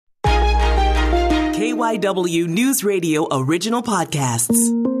KYW News Radio original podcasts.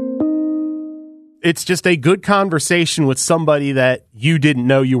 It's just a good conversation with somebody that you didn't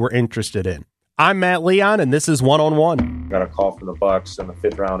know you were interested in. I'm Matt Leon, and this is One on One. Got a call from the Bucks in the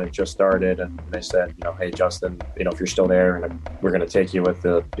 5th round. It just started, and they said, hey, Justin, if you're still there, and we're going to take you with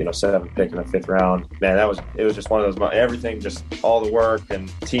the 7th pick in the 5th round. Man, it was just one of those, everything, just all the work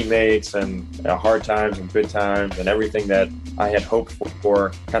and teammates and hard times and good times and everything that I had hoped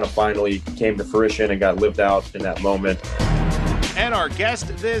for kind of finally came to fruition and got lived out in that moment. And our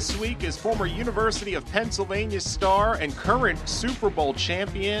guest this week is former University of Pennsylvania star and current Super Bowl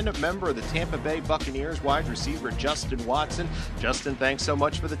champion, member of the Tampa Bay Buccaneers, wide receiver Justin Watson. Justin, thanks so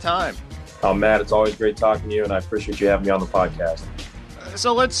much for the time. Matt, it's always great talking to you, and I appreciate you having me on the podcast.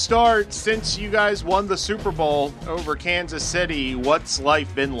 So let's start. Since you guys won the Super Bowl over Kansas City, what's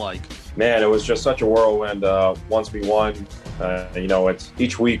life been like? Man, it was just such a whirlwind. Once we won, it's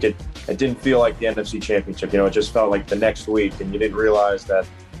each week it didn't feel like the NFC Championship. It just felt like the next week, and you didn't realize that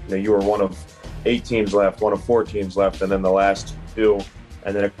you were one of 8 teams left, one of 4 teams left, and then the last 2.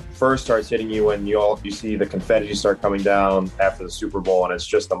 And then it first starts hitting you when you see the confetti start coming down after the Super Bowl, and it's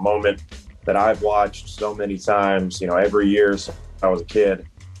just a moment that I've watched so many times, every year since I was a kid,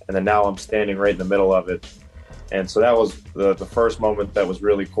 and then now I'm standing right in the middle of it. And so that was the first moment that was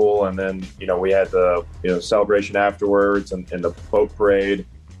really cool. And then, we had the celebration afterwards and the boat parade.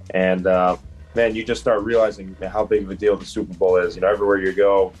 And, man, you just start realizing how big of a deal the Super Bowl is. Everywhere you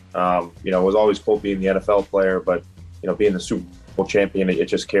go, it was always cool being the NFL player, but, being the Super Bowl champion, it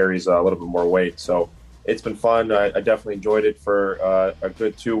just carries a little bit more weight. So it's been fun. I definitely enjoyed it for a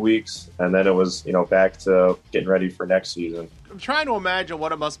good 2 weeks. And then it was, back to getting ready for next season. I'm trying to imagine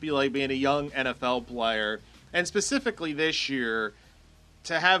what it must be like being a young NFL player. And specifically this year,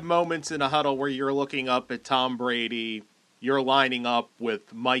 to have moments in a huddle where you're looking up at Tom Brady, you're lining up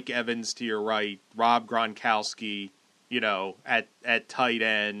with Mike Evans to your right, Rob Gronkowski, at tight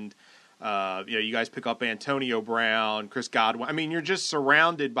end. You guys pick up Antonio Brown, Chris Godwin. I mean, you're just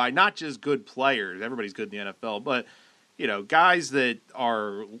surrounded by not just good players. Everybody's good in the NFL, but, guys that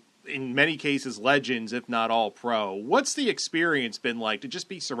are, in many cases, legends, if not all pro. What's the experience been like to just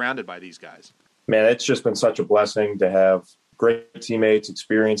be surrounded by these guys? Man, it's just been such a blessing to have great teammates,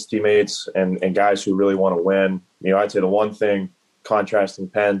 experienced teammates, and guys who really want to win. I'd say the one thing contrasting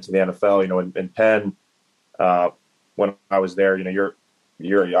Penn to the NFL, in Penn, when I was there,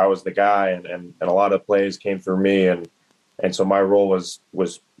 I was the guy, and a lot of plays came through me, and so my role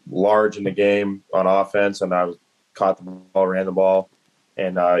was large in the game on offense, and I caught the ball, ran the ball,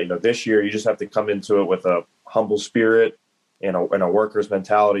 and this year you just have to come into it with a humble spirit and a worker's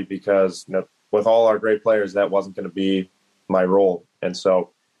mentality, because with all our great players, that wasn't going to be my role. And so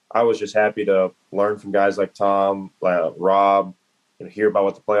I was just happy to learn from guys like Tom, Rob, hear about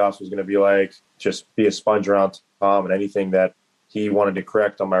what the playoffs was going to be like, just be a sponge around Tom, and anything that he wanted to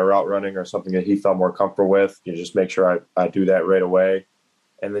correct on my route running or something that he felt more comfortable with, just make sure I do that right away.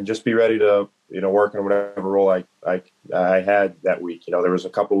 And then just be ready to, work in whatever role I had that week. There was a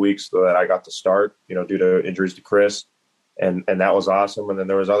couple of weeks that I got to start, due to injuries to Chris. And that was awesome. And then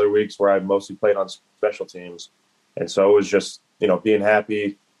there was other weeks where I mostly played on special teams. And so it was just, being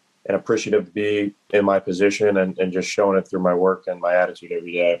happy and appreciative to be in my position and just showing it through my work and my attitude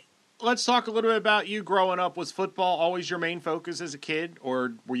every day. Let's talk a little bit about you growing up. Was football always your main focus as a kid,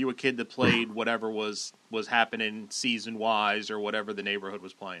 or were you a kid that played whatever was happening season-wise or whatever the neighborhood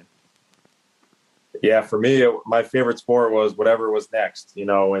was playing? Yeah, for me, my favorite sport was whatever was next.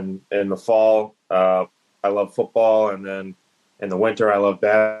 In the fall, I love football, and then in the winter I love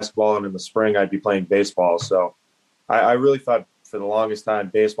basketball, and in the spring I'd be playing baseball. So I really thought for the longest time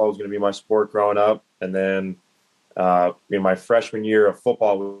baseball was going to be my sport growing up. And then in my freshman year of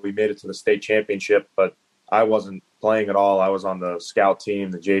football, we made it to the state championship, but I wasn't playing at all. I was on the scout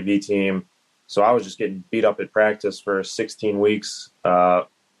team, the JV team. So I was just getting beat up at practice for 16 weeks.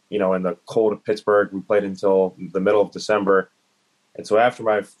 In the cold of Pittsburgh, we played until the middle of December. And so after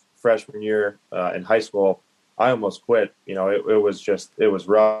my freshman year in high school, I almost quit. It was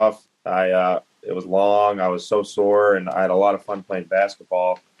rough. It was long. I was so sore, and I had a lot of fun playing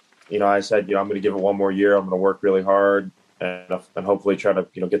basketball. I said, I'm going to give it one more year. I'm going to work really hard and hopefully try to,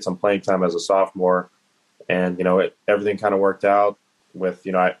 get some playing time as a sophomore. And, everything kind of worked out with,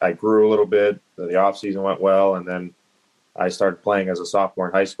 I grew a little bit. The off season went well. And then I started playing as a sophomore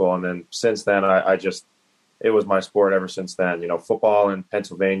in high school. And then since then, it was my sport ever since then. Football in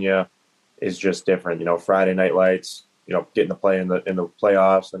Pennsylvania is just different. Friday night lights, getting to play in the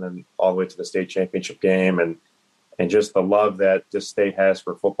playoffs, and then all the way to the state championship game, and just the love that this state has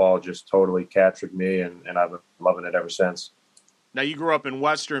for football just totally captured me, and I've been loving it ever since. Now, you grew up in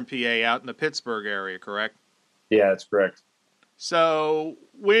Western PA out in the Pittsburgh area, correct? Yeah, that's correct. So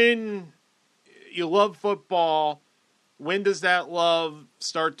when you love football, when does that love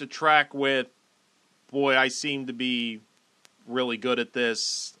start to track with, boy, I seem to be really good at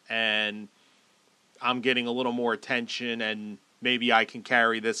this and I'm getting a little more attention and maybe I can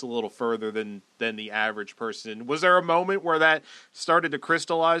carry this a little further than the average person? Was there a moment where that started to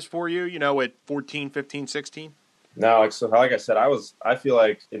crystallize for you, at 14, 15, 16? No, like I said, I feel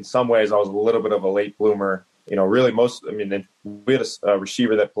like in some ways I was a little bit of a late bloomer. Really we had a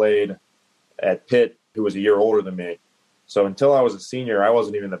receiver that played at Pitt who was a year older than me. So until I was a senior, I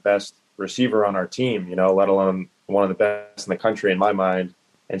wasn't even the best receiver on our team, let alone one of the best in the country in my mind.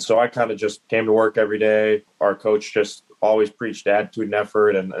 And so I kind of just came to work every day. Our coach just always preached attitude and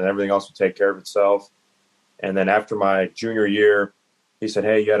effort, and everything else would take care of itself. And then after my junior year, he said,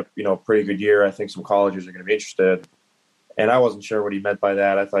 "Hey, you had a pretty good year. I think some colleges are going to be interested." And I wasn't sure what he meant by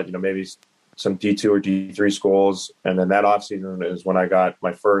that. I thought, maybe some D2 or D3 schools. And then that offseason is when I got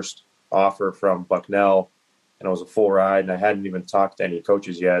my first offer from Bucknell, and it was a full ride, and I hadn't even talked to any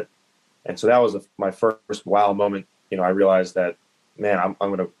coaches yet. And so that was my first wow moment. I realized that, man, I'm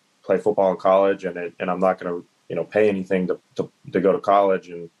going to play football in college, and I'm not going to pay anything to go to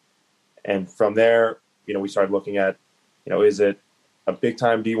college. And from there, we started looking at, is it a big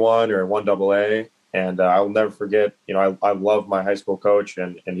time D1 or 1AA? And I'll never forget, I love my high school coach,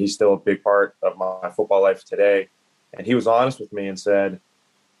 and he's still a big part of my football life today. And he was honest with me and said,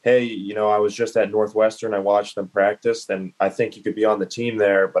 "Hey, I was just at Northwestern. I watched them practice, and I think you could be on the team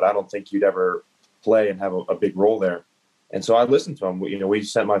there, but I don't think you'd ever play and have a big role there." And so I listened to him. We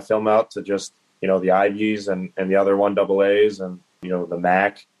sent my film out to just, the Ivies and the other 1AAs and, the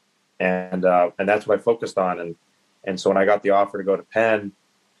MAC. And that's what I focused on. And so when I got the offer to go to Penn,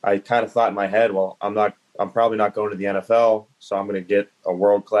 I kind of thought in my head, well, I'm probably not going to the NFL, so I'm going to get a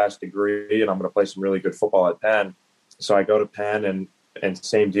world-class degree and I'm going to play some really good football at Penn. So I go to Penn and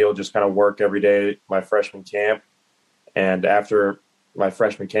same deal, just kind of work every day my freshman camp. And after my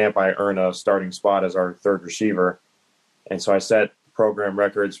freshman camp, I earn a starting spot as our third receiver. And so I set program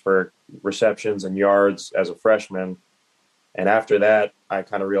records for receptions and yards as a freshman. And after that, I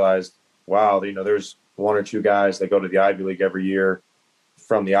kind of realized, wow, there's one or two guys that go to the Ivy League every year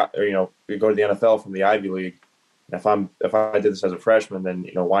from go to the NFL from the Ivy League. And if I did this as a freshman, then,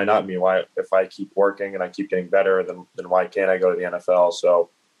 why not me? Why, if I keep working and I keep getting better, then why can't I go to the NFL? So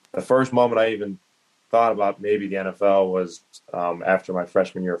the first moment I even thought about maybe the NFL was after my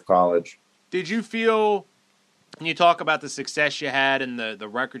freshman year of college. Did you feel, when you talk about the success you had and the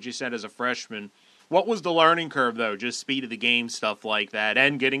record you set as a freshman, what was the learning curve, though? Just speed of the game, stuff like that,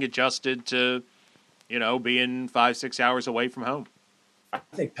 and getting adjusted to, being 5-6 hours away from home? I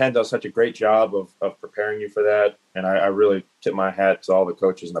think Penn does such a great job of preparing you for that. And I really tip my hat to all the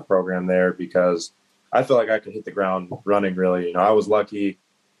coaches in the program there, because I feel like I could hit the ground running, really. I was lucky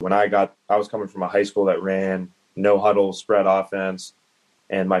when I was coming from a high school that ran no huddle spread offense.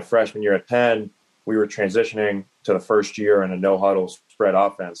 And my freshman year at Penn, we were transitioning to the first year in a no huddle spread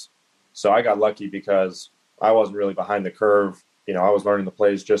offense. So I got lucky because I wasn't really behind the curve. I was learning the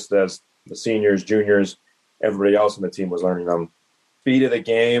plays just as the seniors, juniors, everybody else on the team was learning them. Speed of the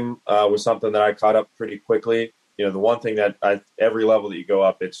game was something that I caught up pretty quickly. The one thing that every level that you go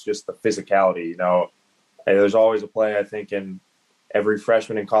up, it's just the physicality. There's always a play, I think, in every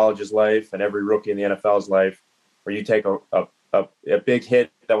freshman in college's life and every rookie in the NFL's life where you take a big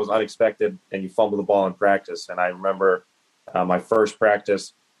hit that was unexpected and you fumble the ball in practice. And I remember my first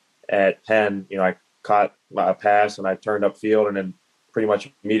practice at Penn, I caught a pass and I turned upfield, and then pretty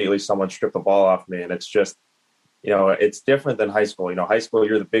much immediately someone stripped the ball off me. And it's just, it's different than high school. High school,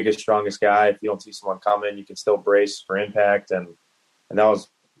 you're the biggest, strongest guy. If you don't see someone coming, you can still brace for impact. And that was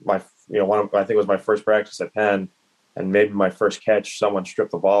my, I think it was my first practice at Penn, and maybe my first catch, someone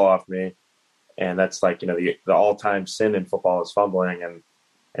stripped the ball off me. And that's like, the all-time sin in football is fumbling.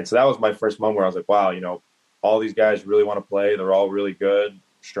 And so that was my first moment where I was like, wow, all these guys really want to play. They're all really good,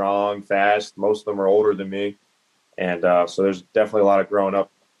 strong, fast. Most of them are older than me. And so there's definitely a lot of growing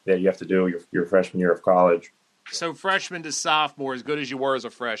up that you have to do your freshman year of college. So freshman to sophomore, as good as you were as a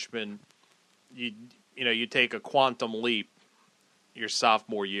freshman, you take a quantum leap your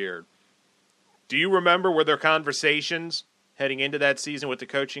sophomore year. Do you remember, were there conversations heading into that season with the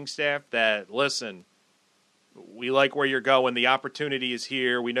coaching staff that, listen, we like where you're going, the opportunity is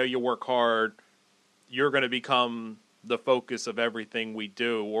here, we know you work hard, you're going to become the focus of everything we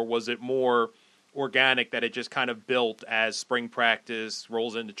do? Or was it more organic that it just kind of built as spring practice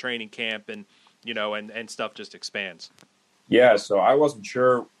rolls into training camp and and stuff just expands? Yeah, so I wasn't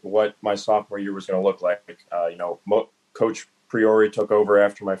sure what my sophomore year was going to look like. Coach Priori took over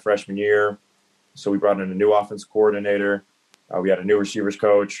after my freshman year. So we brought in a new offense coordinator. We had a new receivers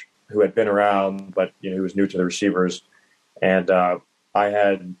coach who had been around, but he was new to the receivers. And I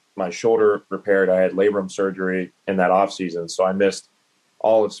had my shoulder repaired. I had labrum surgery in that offseason. So I missed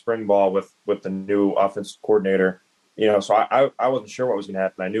all of spring ball with the new offense coordinator. So I wasn't sure what was going to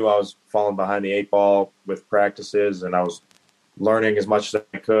happen. I knew I was falling behind the 8 ball with practices, and I was learning as much as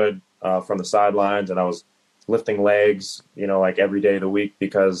I could from the sidelines, and I was lifting legs, like every day of the week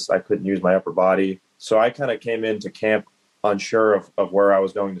because I couldn't use my upper body. So I kind of came into camp unsure of where I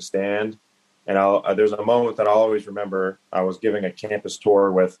was going to stand. And there's a moment that I'll always remember. I was giving a campus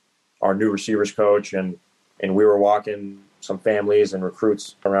tour with our new receivers coach, and we were walking some families and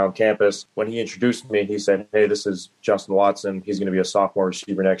recruits around campus. When he introduced me, he said, "Hey, this is Justin Watson. He's going to be a sophomore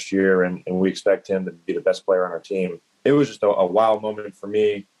receiver next year, and we expect him to be the best player on our team." It was just a wow moment for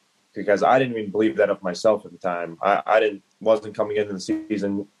me because I didn't even believe that of myself at the time. I wasn't coming into the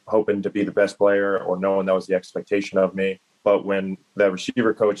season hoping to be the best player or knowing that was the expectation of me. But when the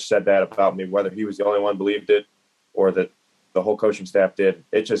receiver coach said that about me, whether he was the only one who believed it or that the whole coaching staff did,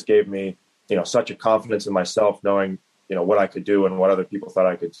 it just gave me, such a confidence in myself, knowing, what I could do and what other people thought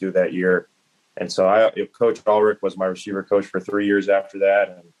I could do that year. And so Coach Ulrich was my receiver coach for 3 years after that.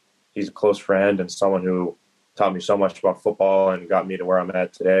 And he's a close friend and someone who taught me so much about football and got me to where I'm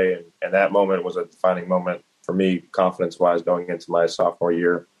at today. And that moment was a defining moment for me, confidence-wise, going into my sophomore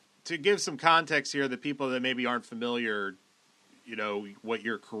year. To give some context here, the people that maybe aren't familiar, what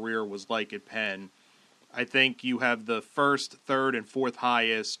your career was like at Penn, I think you have the first, third, and fourth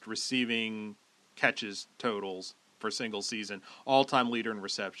highest receiving catches totals for a single season, all-time leader in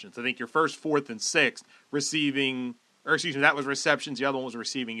receptions. I think your first, fourth, and sixth that was receptions, the other one was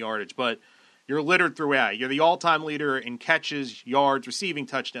receiving yardage, but you're littered throughout. You're the all-time leader in catches, yards, receiving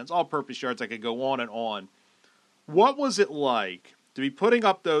touchdowns, all-purpose yards. I could go on and on. What was it like to be putting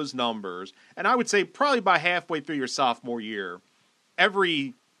up those numbers? And I would say probably by halfway through your sophomore year,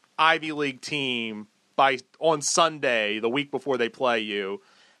 every Ivy League team on Sunday, the week before they play you,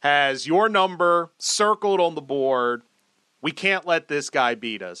 has your number circled on the board. We can't let this guy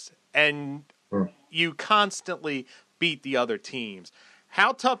beat us. And you constantly beat the other teams.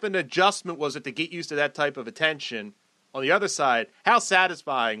 How tough an adjustment was it to get used to that type of attention? On the other side, how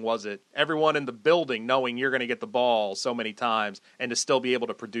satisfying was it, everyone in the building knowing you're going to get the ball so many times and to still be able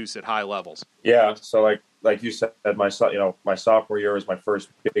to produce at high levels? Yeah, so like you said, my sophomore year was my first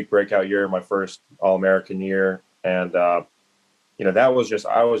big breakout year, my first All-American year, and that was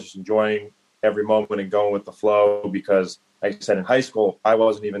I was just enjoying every moment and going with the flow because, like I said, in high school, I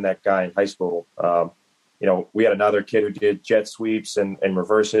wasn't even that guy in high school. We had another kid who did jet sweeps and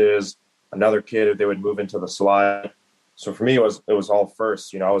reverses, another kid who they would move into the slot. So for me, it was all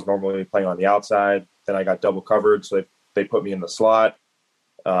first. I was normally playing on the outside. Then I got double covered, so they put me in the slot.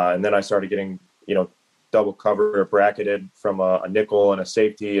 And then I started getting, double covered or bracketed from a nickel and a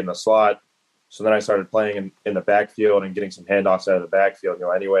safety in the slot. So then I started playing in the backfield and getting some handoffs out of the backfield.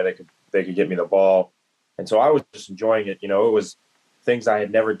 Any way they could get me the ball. And so I was just enjoying it. It was things I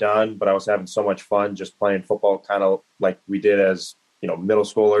had never done, but I was having so much fun just playing football, kind of like we did as, middle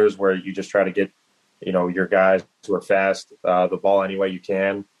schoolers, where you just try to get, your guys who are fast, the ball any way you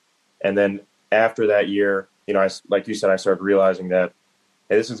can. And then after that year, like you said, I started realizing that,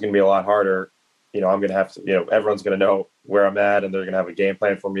 hey, this is going to be a lot harder. I'm going to have to, everyone's going to know where I'm at and they're going to have a game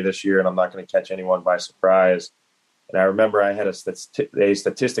plan for me this year and I'm not going to catch anyone by surprise. And I remember I had a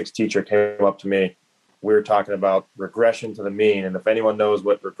statistics teacher came up to me. We were talking about regression to the mean. And if anyone knows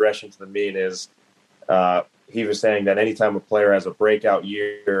what regression to the mean is, he was saying that anytime a player has a breakout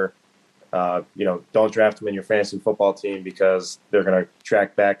year, don't draft them in your fantasy football team because they're going to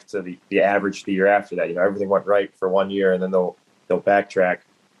track back to the average the year after that. Everything went right for 1 year and then they'll backtrack.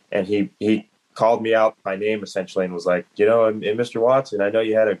 And he called me out by name essentially and was like, and Mr. Watson, I know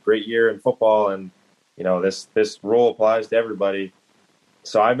you had a great year in football and, this rule applies to everybody.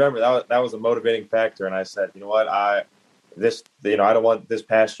 So I remember that was a motivating factor. And I said, you know what, I don't want this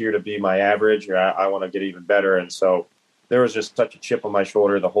past year to be my average, or I want to get even better. And so there was just such a chip on my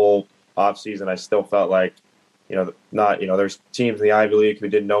shoulder the whole offseason. I still felt like, there's teams in the Ivy League who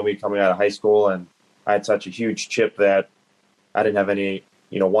didn't know me coming out of high school. And I had such a huge chip that I didn't have any,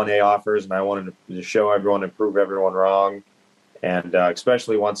 1A offers. And I wanted to show everyone and prove everyone wrong. And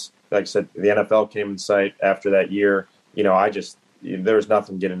especially once, like I said, the NFL came in sight after that year, there was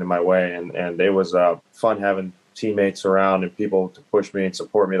nothing getting in my way. And it was fun having teammates around and people to push me and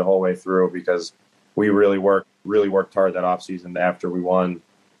support me the whole way through because we really worked hard that offseason after we won,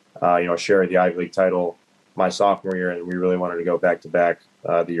 a share of the Ivy League title my sophomore year. And we really wanted to go back to back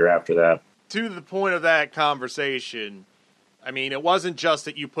the year after that. To the point of that conversation, I mean, it wasn't just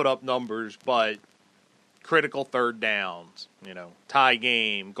that you put up numbers, but critical third downs, tie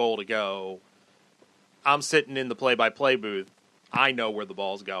game, goal to go. I'm sitting in the play-by-play booth. I know where the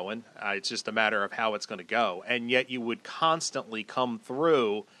ball's going. It's just a matter of how it's going to go. And yet you would constantly come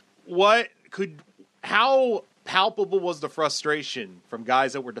through. How palpable was the frustration from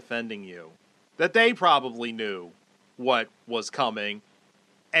guys that were defending you? That they probably knew what was coming,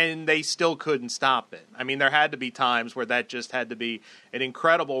 and they still couldn't stop it. I mean, there had to be times where that just had to be an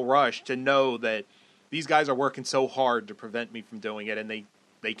incredible rush to know that these guys are working so hard to prevent me from doing it, and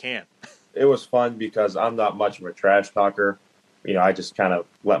they can't. It was fun because I'm not much of a trash talker. I just kind of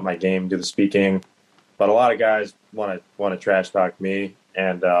let my game do the speaking. But a lot of guys want to trash talk me.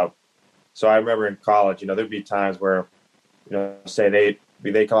 And so I remember in college, there'd be times where, say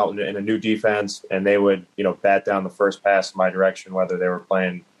they come out in a new defense and they would, bat down the first pass in my direction, whether they were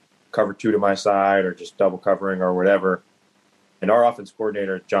playing cover 2 to my side or just double covering or whatever. And our offense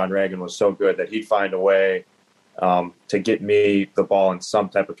coordinator, John Reagan, was so good that he'd find a way to get me the ball in some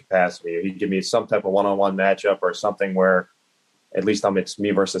type of capacity. He'd give me some type of one-on-one matchup or something where at least it's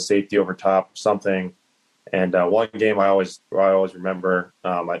me versus safety over top, something. And one game I always remember,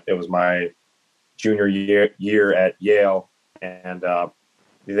 it was my junior year at Yale, and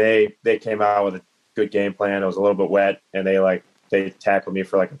they came out with a good game plan. It was a little bit wet, and they tackled me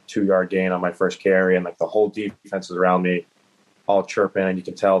for like a 2-yard gain on my first carry, and like the whole defense was around me, all chirping, and you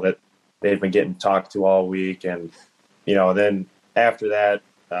can tell that they've been getting talked to all week. And then after that,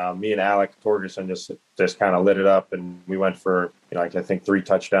 me and Alec Torgerson just kind of lit it up, and we went for I think 3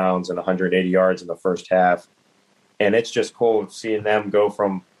 touchdowns and 180 yards in the first half. And it's just cool seeing them go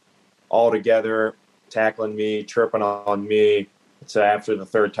from all together, tackling me, chirping on me, to after the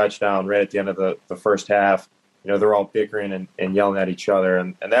 3rd touchdown, right at the end of the first half, they're all bickering and yelling at each other.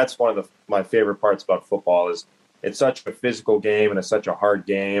 And that's one of my favorite parts about football is it's such a physical game and it's such a hard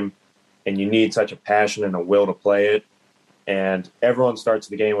game, and you need such a passion and a will to play it. And everyone starts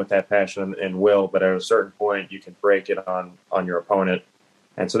the game with that passion and will, but at a certain point you can break it on your opponent.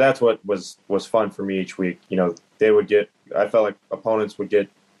 And so that's what was fun for me each week. I felt like opponents would get,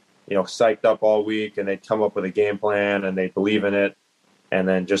 psyched up all week, and they'd come up with a game plan and they believe in it. And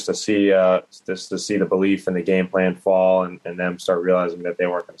then just to see the belief in the game plan fall and them start realizing that they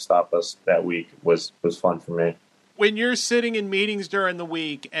weren't going to stop us that week was fun for me. When you're sitting in meetings during the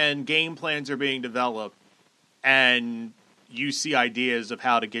week and game plans are being developed and you see ideas of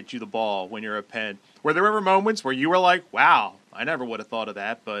how to get you the ball when you're at Penn, were there ever moments where you were like, wow, I never would have thought of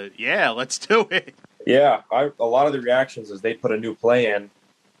that, but yeah, let's do it? Yeah, a lot of the reactions is they put a new play in.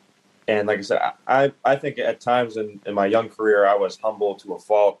 And like I said, I think at times in my young career, I was humble to a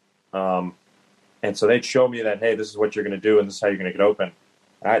fault. And so they'd show me that, hey, this is what you're going to do and this is how you're going to get open.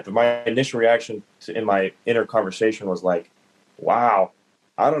 My initial reaction in my inner conversation was like, wow,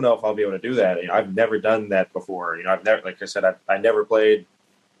 I don't know if I'll be able to do that. I've never done that before. I've never, like I said, I never played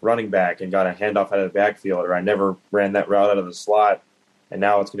running back and got a handoff out of the backfield, or I never ran that route out of the slot. And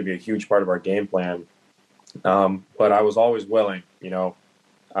now it's going to be a huge part of our game plan. But I was always willing,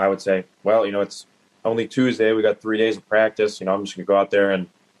 I would say, well, it's only Tuesday. We got 3 days of practice. I'm just going to go out there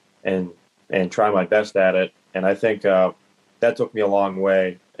and try my best at it. And I think that took me a long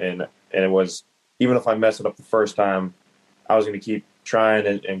way. And it was, even if I mess it up the first time, I was going to keep trying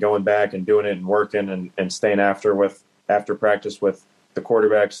and going back and doing it and working and staying after practice with the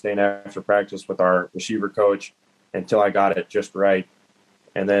quarterback, staying after practice with our receiver coach until I got it just right.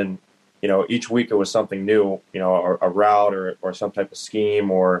 And then, each week it was something new, a route or some type of scheme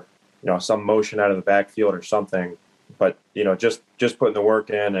or, some motion out of the backfield or something. But, just putting the work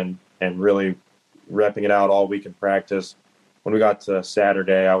in and really repping it out all week in practice. When we got to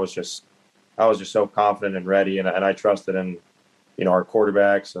Saturday, I was just so confident and ready, and I trusted in, our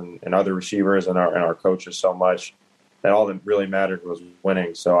quarterbacks and other receivers and our coaches so much that all that really mattered was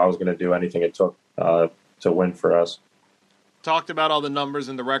winning. So I was going to do anything it took to win for us. Talked about all the numbers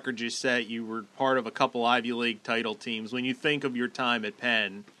and the records you set. You were part of a couple Ivy League title teams. When you think of your time at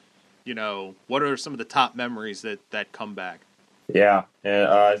Penn, what are some of the top memories that come back? Yeah, and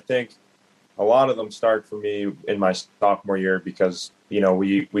I think a lot of them start for me in my sophomore year because,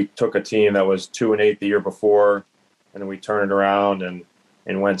 we took a team that was 2-8 the year before, and then we turned it around and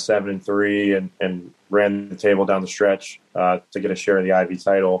went 7-3 and ran the table down the stretch to get a share of the Ivy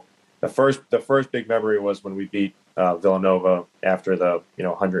title. The first big memory was when we beat Villanova after the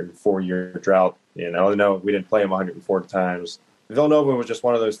 104-year drought. No, we didn't play them 104 times. Villanova was just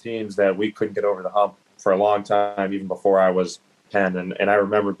one of those teams that we couldn't get over the hump for a long time, even before I was Penn. And I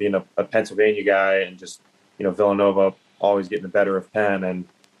remember being a Pennsylvania guy and just Villanova always getting the better of Penn. And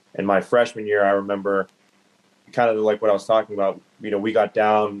in my freshman year, I remember kind of like what I was talking about, we got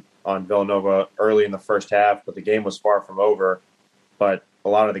down on Villanova early in the first half, but the game was far from over. But a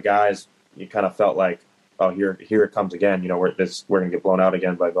lot of the guys, you kind of felt like, oh, here it comes again. We're going to get blown out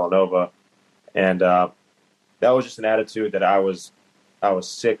again by Villanova. And that was just an attitude that I was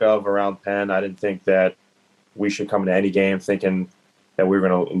sick of around Penn. I didn't think that we should come into any game thinking that we were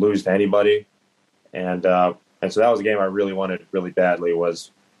going to lose to anybody. And so that was a game I really wanted really badly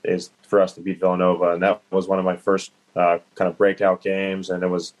is for us to beat Villanova. And that was one of my first kind of breakout games. And it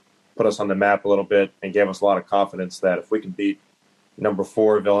was put us on the map a little bit and gave us a lot of confidence that if we can beat number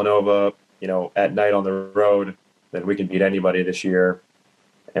 4 Villanova, at night on the road, then we can beat anybody this year.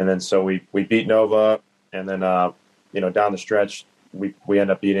 And then so we beat Nova, and then down the stretch we end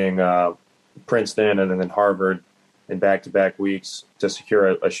up beating Princeton and then Harvard in back-to-back weeks to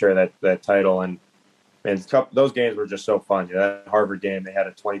secure a share of that title. And those games were just so fun. That Harvard game, they had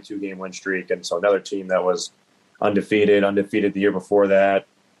a 22-game win streak, and so another team that was undefeated the year before that,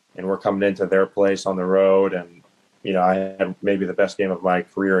 and we're coming into their place on the road, and I had maybe the best game of my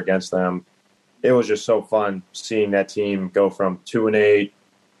career against them. It was just so fun seeing that team go from 2-8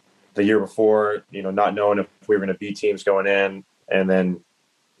 the year before, not knowing if we were going to beat teams going in, and then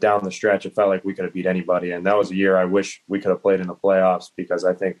down the stretch, it felt like we could have beat anybody. And that was a year I wish we could have played in the playoffs because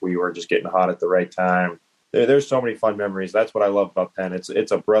I think we were just getting hot at the right time. There's so many fun memories. That's what I love about Penn.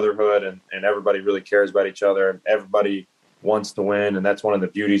 It's a brotherhood, and everybody really cares about each other, and everybody wants to win. And that's one of the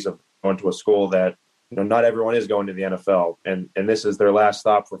beauties of going to a school that, not everyone is going to the NFL, and this is their last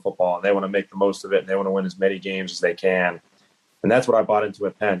stop for football, and they want to make the most of it, and they want to win as many games as they can. And that's what I bought into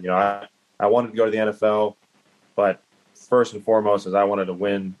at Penn. I wanted to go to the NFL, but first and foremost is I wanted to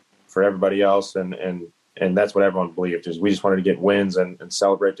win for everybody else, and that's what everyone believed. Is we just wanted to get wins and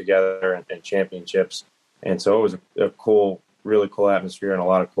celebrate together and championships. And so it was a cool, really cool atmosphere and a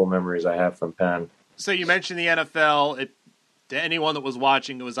lot of cool memories I have from Penn. So you mentioned the NFL. To anyone that was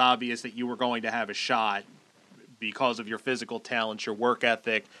watching, it was obvious that you were going to have a shot because of your physical talent, your work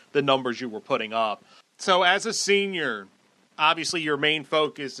ethic, the numbers you were putting up. So as a senior, obviously your main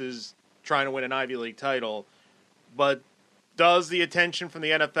focus is trying to win an Ivy League title, but does the attention from the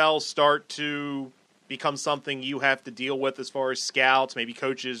NFL start to become something you have to deal with as far as scouts, maybe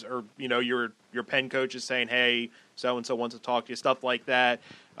coaches, or your Penn coaches saying, hey, so-and-so wants to talk to you, stuff like that?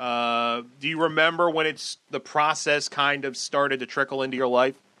 Do you remember when the process kind of started to trickle into your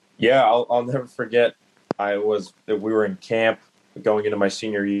life? Yeah, I'll never forget. We were in camp going into my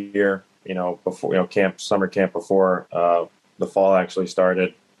senior year, before, summer camp before the fall actually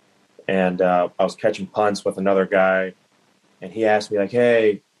started. And I was catching punts with another guy, and he asked me like,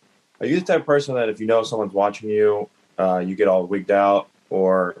 hey, are you the type of person that if someone's watching you, you get all wigged out,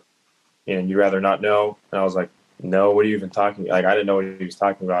 or you'd rather not know? And I was like, no, what are you even talking about? Like, I didn't know what he was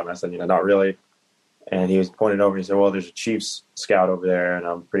talking about. And I said, not really. And he was pointing over. He said, well, there's a Chiefs scout over there, and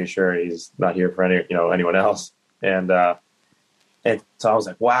I'm pretty sure he's not here for anyone else. And so I was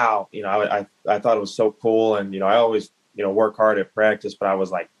like, wow, I thought it was so cool. And, I always, work hard at practice, but I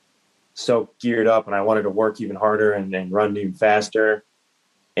was like so geared up, and I wanted to work even harder and run even faster.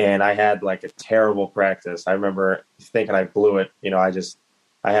 And I had like a terrible practice. I remember thinking I blew it.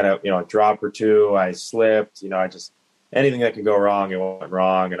 I had a drop or two. I slipped. Anything that could go wrong, it went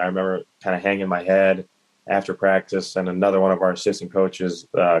wrong. And I remember kind of hanging my head after practice. And another one of our assistant coaches,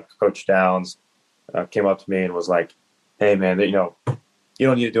 Coach Downs, came up to me and was like, "Hey, man, you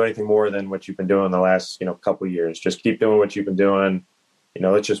don't need to do anything more than what you've been doing the last couple of years. Just keep doing what you've been doing.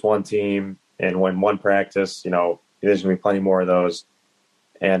 It's just one team and one practice. There's gonna be plenty more of those."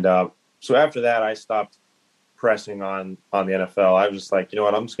 And so after that, I stopped pressing on the NFL. I was just like,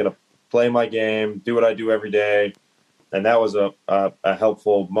 I'm just going to play my game, do what I do every day. And that was a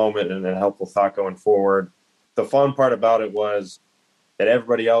helpful moment and a helpful thought going forward. The fun part about it was that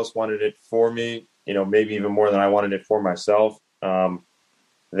everybody else wanted it for me, maybe even more than I wanted it for myself.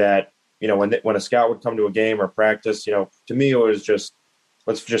 That, when a scout would come to a game or practice, to me, it was just,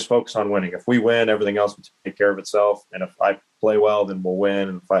 let's just focus on winning. If we win, everything else will take care of itself. And if I play well, then we'll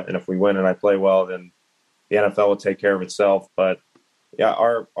win. And if we win and I play well, then the NFL will take care of itself. But yeah,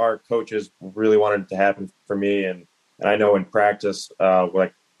 our coaches really wanted it to happen for me. And I know in practice, a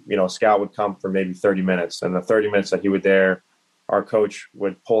scout would come for maybe 30 minutes. And the 30 minutes that he was there, our coach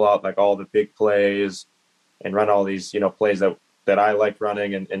would pull out like all the big plays and run all these, plays that I liked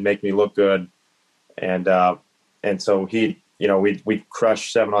running and make me look good. And so we'd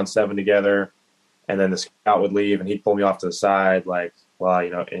crush 7-on-7 together. And then the scout would leave and he'd pull me off to the side, like, well,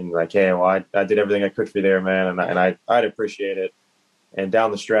 and like, hey, well, I did everything I could for you there, man. And I'd appreciate it. And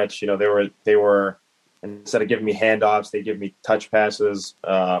down the stretch, they were, instead of giving me handoffs, they give me touch passes.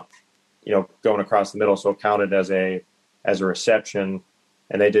 going across the middle. So it counted as a reception.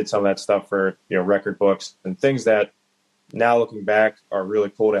 And they did some of that stuff for, record books and things that now looking back are really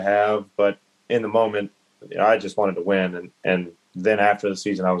cool to have. But in the moment, I just wanted to win. And then after the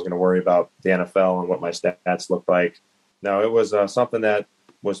season, I was going to worry about the NFL and what my stats looked like. No, it was something that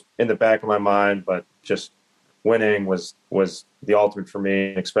was in the back of my mind, but just winning was the ultimate for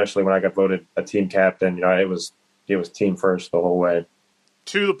me, especially when I got voted a team captain. It was team first the whole way.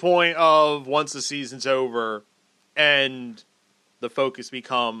 To the point of once the season's over and the focus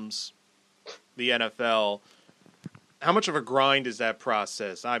becomes the NFL, how much of a grind is that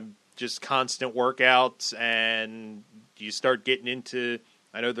process? I'm just constant workouts, and you start getting into,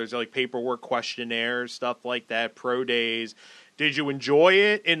 I know there's like paperwork, questionnaires, stuff like that, pro days. Did you enjoy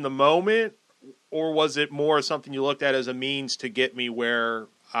it in the moment, or was it more something you looked at as a means to get me where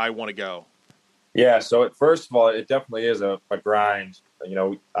I want to go? Yeah, so first of all, it definitely is a grind.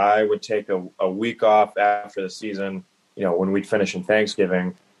 I would take a week off after the season, when we'd finish in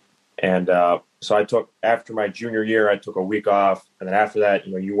Thanksgiving. And so after my junior year, I took a week off. And then after that,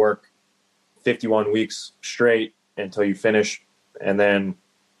 you work 51 weeks straight until you finish. And then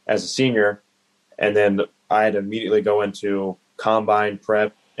as a senior, and then I had to immediately go into combine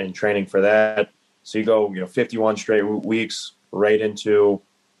prep and training for that. So you go, 51 straight weeks right into,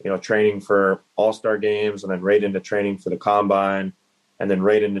 training for all-star games, and then right into training for the combine, and then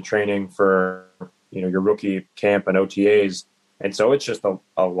right into training for, your rookie camp and OTAs. And so it's just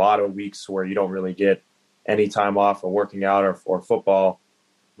a lot of weeks where you don't really get any time off of working out or football.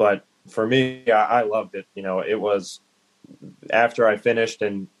 But for me, I loved it. It was after I finished,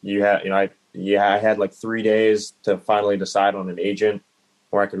 and I had like 3 days to finally decide on an agent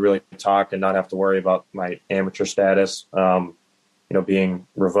where I could really talk and not have to worry about my amateur status, being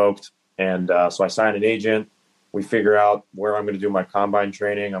revoked. And so I signed an agent. We figure out where I'm going to do my combine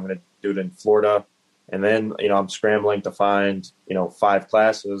training. I'm going to do it in Florida. And then, I'm scrambling to find, 5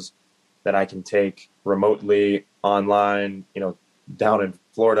 classes that I can take remotely online, down in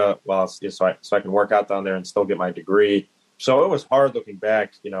Florida, so I can work out down there and still get my degree. So it was hard looking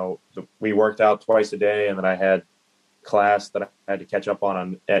back. We worked out twice a day, and then I had class that I had to catch up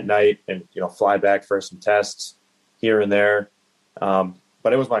on at night, and fly back for some tests here and there.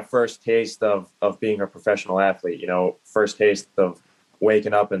 But it was my first taste of being a professional athlete. First taste of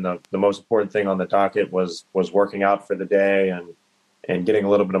waking up, and the most important thing on the docket was working out for the day and getting a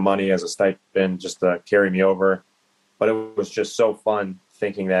little bit of money as a stipend just to carry me over. But it was just so fun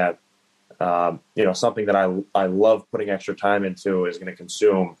thinking that, something that I love putting extra time into is going to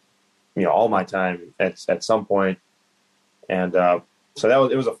consume, all my time at some point. And so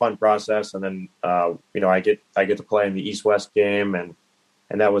it was a fun process. And then, I get to play in the East-West game, and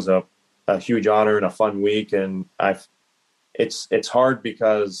that was a huge honor and a fun week. And it's hard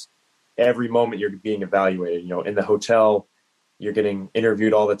because every moment you're being evaluated. In the hotel, you're getting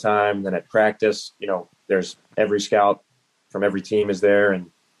interviewed all the time. Then at practice, there's every scout from every team is there,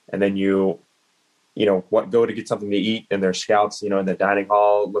 and then you go to get something to eat, and there's scouts, in the dining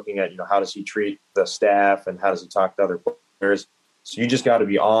hall looking at, how does he treat the staff and how does he talk to other players. So you just got to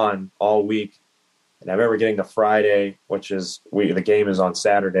be on all week. And I remember getting to Friday, which is the game is on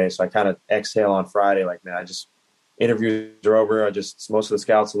Saturday, so I kind of exhale on Friday, like, man, interviews are over. Most of the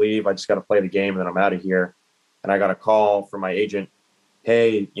scouts leave. I just got to play the game, and then I'm out of here. And I got a call from my agent.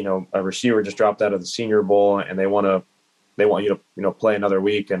 Hey, a receiver just dropped out of the Senior Bowl, and they want you to, play another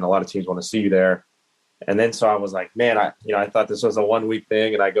week, and a lot of teams want to see you there. And then so I was like, man, I thought this was a 1 week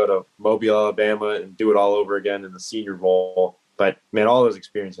thing, and I go to Mobile, Alabama, and do it all over again in the Senior Bowl. But man, all those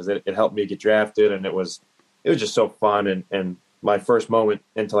experiences, it helped me get drafted, and it was just so fun. And my first moment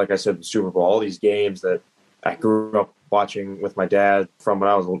into, like I said, the Super Bowl, all these games that I grew up watching with my dad from when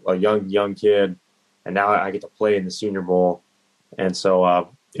I was a young kid, and now I get to play in the Senior Bowl. And so,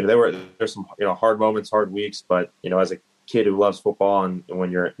 there's some, hard moments, hard weeks, but, as a kid who loves football, and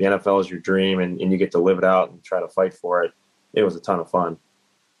when the NFL is your dream, and you get to live it out and try to fight for it, it was a ton of fun.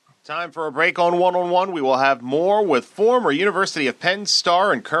 Time for a break on One-on-One. We will have more with former University of Penn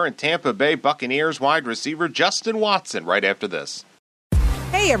star and current Tampa Bay Buccaneers wide receiver Justin Watson right after this.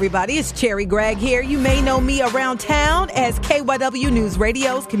 Hey everybody, it's Cherry Gregg here. You may know me around town as KYW News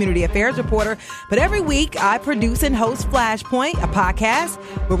Radio's community affairs reporter, but every week I produce and host Flashpoint, a podcast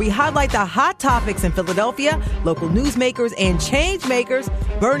where we highlight the hot topics in Philadelphia, local newsmakers and change makers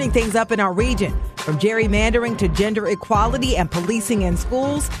burning things up in our region. From gerrymandering to gender equality and policing in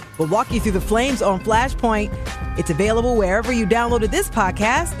schools, we'll walk you through the flames on Flashpoint. It's available wherever you downloaded this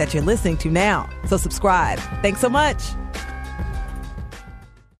podcast that you're listening to now. So subscribe. Thanks so much.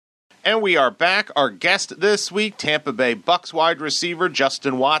 And we are back. Our guest this week, Tampa Bay Bucs wide receiver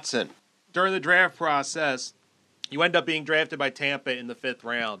Justin Watson. during the draft process, you end up being drafted by Tampa in the 5th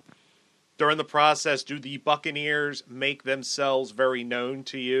round. During the process, do the Buccaneers make themselves very known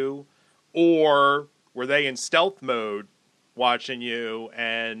to you? Or were they in stealth mode watching you?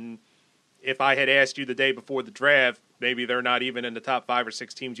 And if I had asked you the day before the draft, maybe they're not even in the top 5 or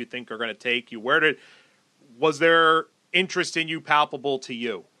 6 teams you think are going to take you. Was their interest in you palpable to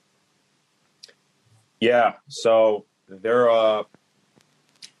you? Yeah. So there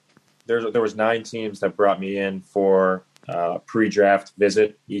was 9 teams that brought me in for pre-draft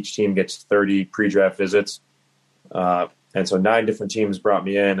visit. Each team gets 30 pre-draft visits. And so 9 different teams brought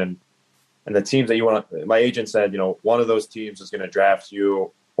me in, and the teams that my agent said, one of those teams is going to draft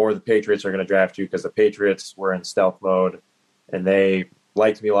you, or the Patriots are going to draft you, because the Patriots were in stealth mode and they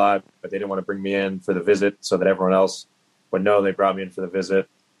liked me a lot, but they didn't want to bring me in for the visit so that everyone else would know they brought me in for the visit.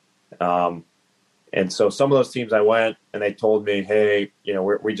 And so some of those teams I went, and they told me, hey,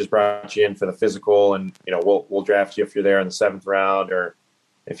 we just brought you in for the physical, and, we'll draft you if you're there in the 7th round, or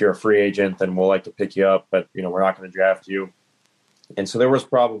if you're a free agent, then we'll like to pick you up, but, we're not going to draft you. And so there was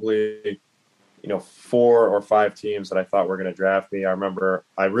probably, 4 or 5 teams that I thought were going to draft me. I remember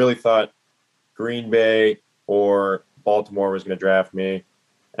I really thought Green Bay or Baltimore was going to draft me.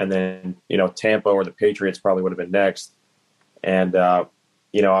 And then, Tampa or the Patriots probably would have been next. And,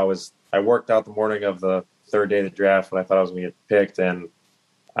 I worked out the morning of the 3rd day of the draft when I thought I was going to get picked. And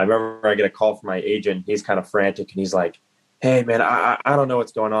I remember I get a call from my agent. He's kind of frantic, and he's like, hey, man, I don't know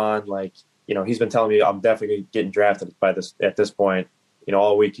what's going on. Like, he's been telling me I'm definitely getting drafted at this point.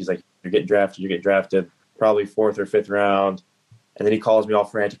 All week he's like, you're getting drafted, probably 4th or 5th round. And then he calls me all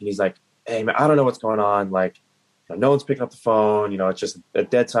frantic, and he's like, hey, man, I don't know what's going on. Like, no one's picking up the phone. It's just a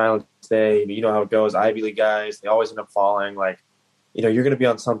dead silence day. You know how it goes. Ivy League guys, they always end up falling. Like, you're going to be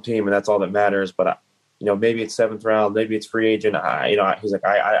on some team, and that's all that matters. But, maybe it's 7th round, maybe it's free agent. He's like,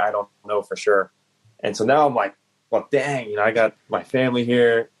 I don't know for sure. And so now I'm like, well, dang, I got my family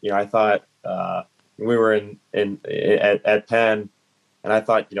here. I thought we were at Penn, and I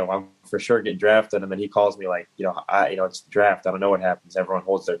thought, I'm for sure getting drafted. And then he calls me like, it's the draft. I don't know what happens. Everyone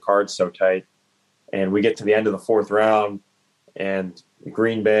holds their cards so tight. And we get to the end of the 4th round, and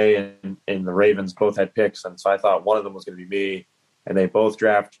Green Bay and the Ravens both had picks. And so I thought one of them was going to be me. And they both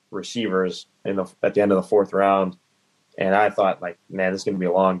draft receivers at the end of the 4th round. And I thought, like, man, this is going to be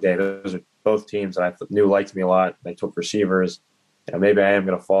a long day. Those are both teams that I knew liked me a lot. They took receivers. Maybe I am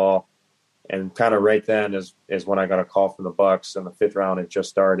going to fall. And kind of right then is when I got a call from the Bucs, and the 5th round had just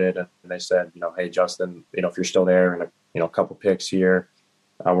started. And they said, hey, Justin, if you're still there and a couple picks here,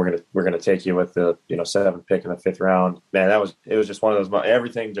 we're gonna take you with the 7th pick in the 5th round. Man, it was just one of those,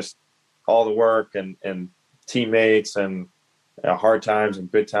 everything, just all the work and teammates and hard times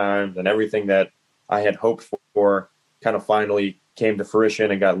and good times and everything that I had hoped for kind of finally came to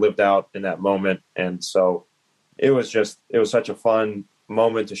fruition and got lived out in that moment. And so it was such a fun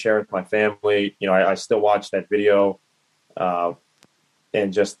moment to share with my family. I still watch that video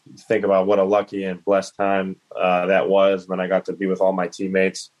and just think about what a lucky and blessed time that was when I got to be with all my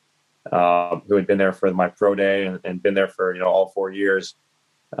teammates who had been there for my pro day and been there for all 4 years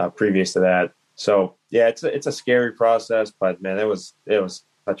previous to that. So yeah, it's a scary process, but man, it was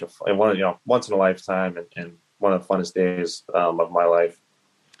such a once in a lifetime and one of the funnest days of my life.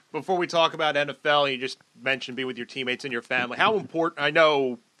 Before we talk about NFL, you just mentioned being with your teammates and your family. How important? I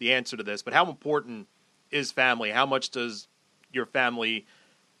know the answer to this, but how important is family? How much does your family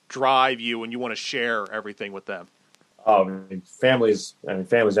drive you and you want to share everything with them? Family's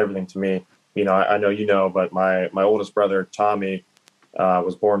everything to me. I know but my oldest brother, Tommy,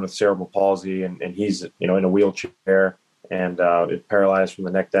 was born with cerebral palsy, and he's, in a wheelchair and paralyzed from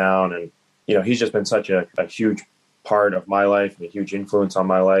the neck down. And, he's just been such a huge part of my life and a huge influence on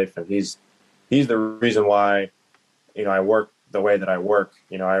my life. And he's the reason why, I work the way that I work.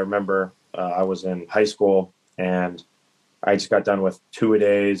 I remember I was in high school and I just got done with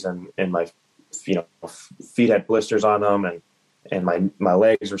 2-a-days and my, feet had blisters on them and my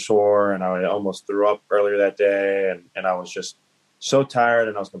legs were sore, and I almost threw up earlier that day. And I was just so tired,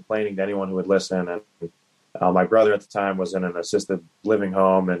 and I was complaining to anyone who would listen. And my brother at the time was in an assisted living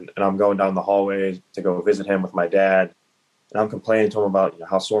home, and I'm going down the hallway to go visit him with my dad. And I'm complaining to him about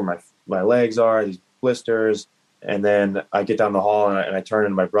how sore my legs are, these blisters. And then I get down the hall and I turn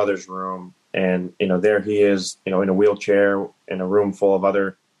into my brother's room, and, there he is, in a wheelchair in a room full of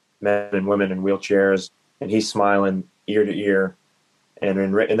other men and women in wheelchairs, and he's smiling ear to ear. And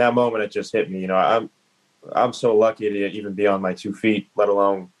in that moment, it just hit me. I'm so lucky to even be on my 2 feet, let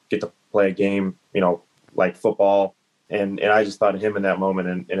alone get to play a game, like football. And I just thought of him in that moment.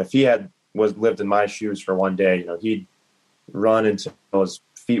 And if he lived in my shoes for one day, he'd run until his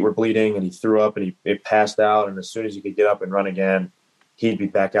feet were bleeding and he threw up and he passed out. And as soon as he could get up and run again, he'd be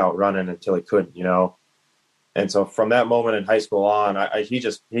back out running until he couldn't, And so from that moment in high school on, he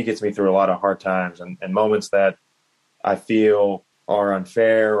gets me through a lot of hard times and moments that I feel are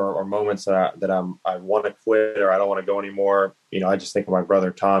unfair or moments that I want to quit or I don't want to go anymore. I just think of my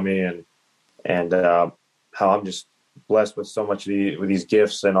brother Tommy and how I'm just blessed with so much with these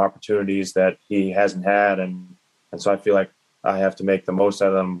gifts and opportunities that he hasn't had, and so I feel like I have to make the most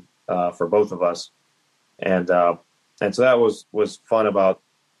out of them for both of us, and so that was fun about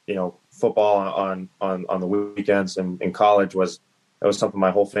football on the weekends and in college was something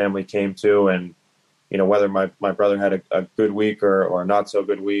my whole family came to, and whether my brother had a good week or not so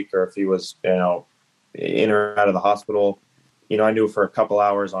good week, or if he was in or out of the hospital, I knew for a couple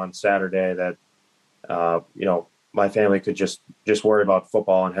hours on Saturday that my family could just worry about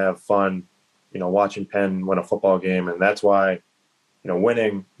football and have fun, watching Penn win a football game. And that's why,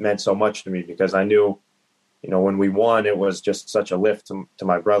 winning meant so much to me, because I knew, when we won, it was just such a lift to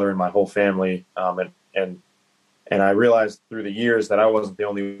my brother and my whole family. And I realized through the years that I wasn't the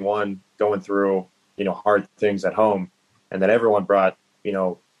only one going through, hard things at home, and that everyone brought,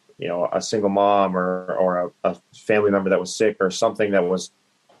 a single mom or a family member that was sick or something that was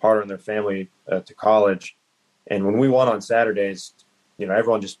hard on their family to college. And when we won on Saturdays,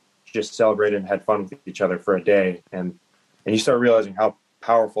 everyone just celebrated and had fun with each other for a day. And you start realizing how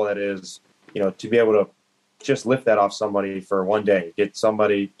powerful that is, to be able to just lift that off somebody for one day, get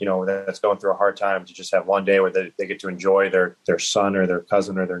somebody, that's going through a hard time to just have one day where they get to enjoy their son or their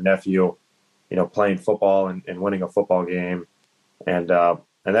cousin or their nephew, playing football and winning a football game. And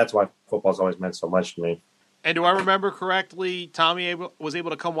that's why football's always meant so much to me. And do I remember correctly, Tommy was able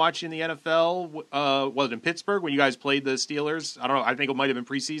to come watch you in the NFL? Was it in Pittsburgh when you guys played the Steelers? I don't know. I think it might have been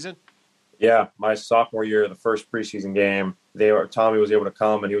preseason. Yeah, my sophomore year, the first preseason game, Tommy was able to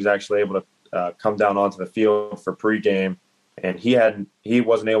come, and he was actually able to come down onto the field for pregame. And he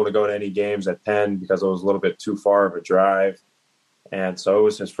wasn't able to go to any games at Penn because it was a little bit too far of a drive. And so it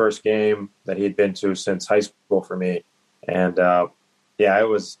was his first game that he had been to since high school for me. And it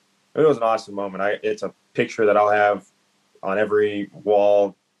was an awesome moment. It's a picture that I'll have on every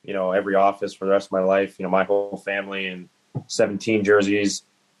wall, every office for the rest of my life. My whole family in 17 jerseys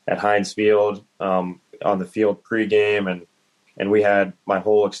at Heinz Field, on the field pregame, and we had my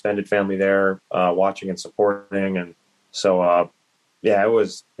whole extended family there watching and supporting. And so, it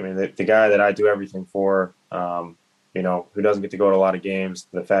was. The guy that I do everything for, who doesn't get to go to a lot of games.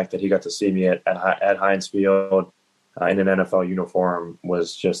 The fact that he got to see me at Heinz Field in an NFL uniform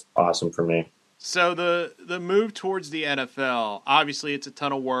was just awesome for me. So the move towards the NFL, obviously it's a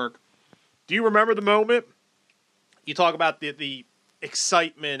ton of work. Do you remember the moment? You talk about the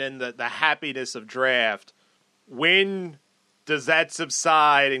excitement and the happiness of draft. When does that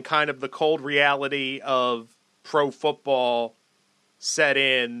subside and kind of the cold reality of pro football set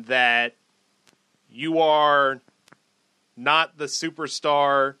in, that you are not the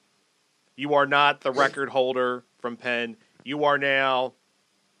superstar, you are not the record holder from Penn, you are now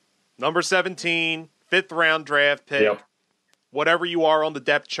number 17, 5th round draft pick, yep. Whatever you are on the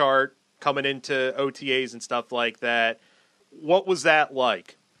depth chart coming into OTAs and stuff like that. What was that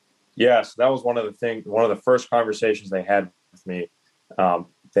like? Yes, that was one of the first conversations they had with me.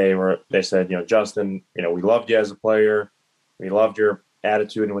 They said, Justin, we loved you as a player. We loved your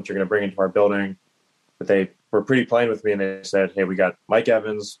attitude and what you're going to bring into our building. But they were pretty plain with me, and they said, hey, we got Mike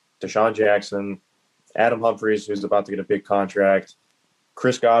Evans, Deshaun Jackson, Adam Humphries, who's about to get a big contract,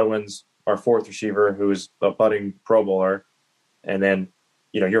 Chris Godwin's our 4th receiver, who's a budding Pro Bowler, and then,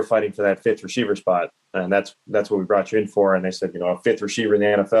 you're fighting for that 5th receiver spot, and that's what we brought you in for. And they said, a 5th receiver in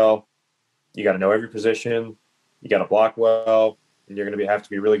the NFL, you got to know every position, you got to block well, and you're going to have to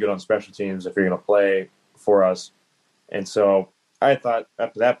be really good on special teams if you're going to play for us. And so I thought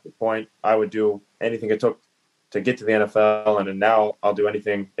up to that point I would do anything it took to get to the NFL, and then now I'll do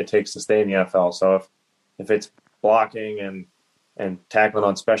anything it takes to stay in the NFL. So if it's blocking and tackling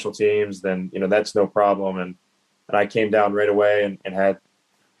on special teams, then that's no problem. And I came down right away and had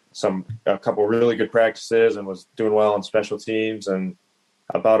a couple really good practices and was doing well on special teams. And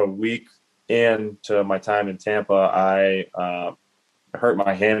about a week into my time in Tampa, I hurt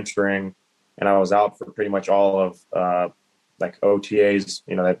my hamstring, and I was out for pretty much all of OTAs,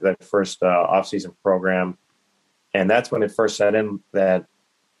 that first off-season program. And that's when it first set in that,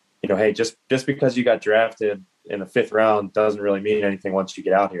 hey, just because you got drafted in the 5th round doesn't really mean anything once you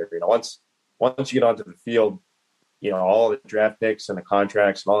get out here. Once you get onto the field, all the draft picks and the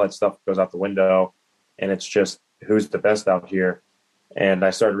contracts and all that stuff goes out the window, and it's just who's the best out here. And I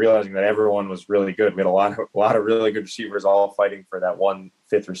started realizing that everyone was really good. We had a lot of really good receivers all fighting for that one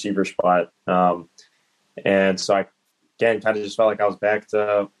fifth receiver spot. And so I, again, kind of just felt like I was back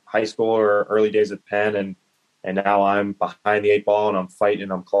to high school or early days at Penn, and now I'm behind the eight ball and I'm fighting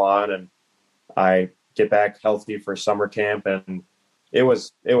and I'm clawing, and I get back healthy for summer camp. And it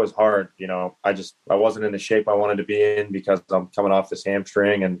was hard. I wasn't in the shape I wanted to be in because I'm coming off this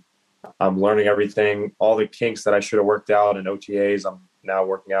hamstring, and I'm learning everything, all the kinks that I should have worked out in OTAs. I'm now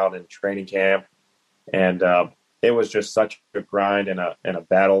working out in training camp. And it was just such a grind and a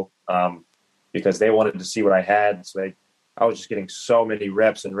battle because they wanted to see what I had. So I was just getting so many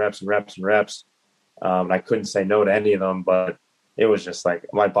reps and reps and reps and reps. I couldn't say no to any of them, but it was just like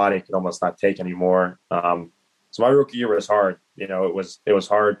my body could almost not take anymore. So my rookie year was hard. It was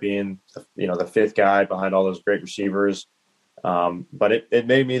hard being, the fifth guy behind all those great receivers. But it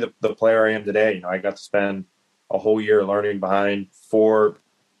made me the player I am today. I got to spend a whole year learning behind four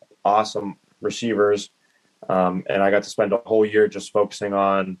awesome receivers. And I got to spend a whole year just focusing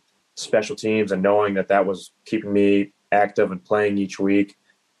on special teams and knowing that was keeping me active and playing each week.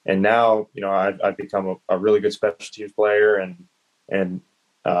 And now, I've become a really good special teams player and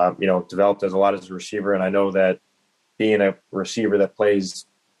developed as a lot as a receiver. And I know that being a receiver that plays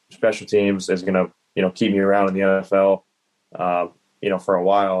special teams is going to, keep me around in the NFL, for a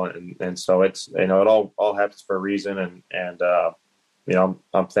while. And so it's, it all happens for a reason. And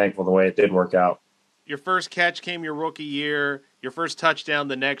I'm thankful the way it did work out. Your first catch came your rookie year, your first touchdown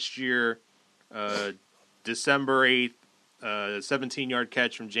the next year, December 8th, 17-yard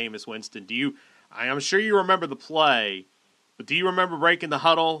catch from Jameis Winston. I'm sure you remember the play, but do you remember breaking the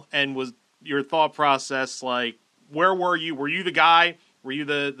huddle, and was your thought process like, where were you? Were you the guy? Were you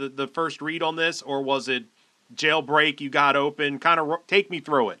the first read on this, or was it jailbreak, you got open? Kind of take me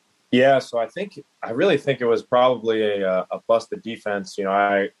through it. Yeah, so I really think it was probably a busted defense.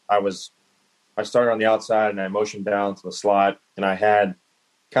 I started on the outside and I motioned down to the slot, and I had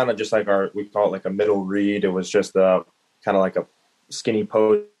kind of just like we call it like a middle read. It was just kind of like a skinny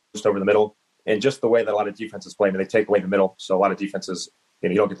post over the middle, and just the way that a lot of defenses play, they take away the middle. So a lot of defenses,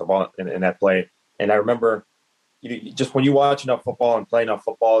 you don't get the ball in that play. And I remember just when you watch enough football and play enough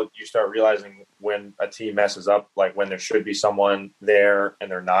football, you start realizing when a team messes up, like when there should be someone there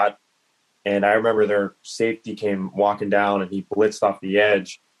and they're not. And I remember their safety came walking down and he blitzed off the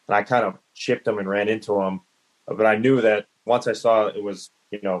edge, and I kind of chipped him and ran into him. But I knew that once I saw it was,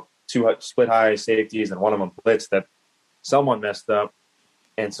 two split high safeties and one of them blitzed, that someone messed up.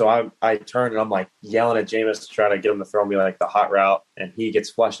 And so I turned and I'm like yelling at Jameis to try to get him to throw me like the hot route, and he gets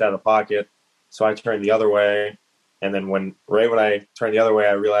flushed out of the pocket. So I turned the other way. And then when I turned the other way,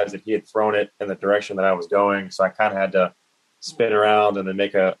 I realized that he had thrown it in the direction that I was going. So I kind of had to spin around and then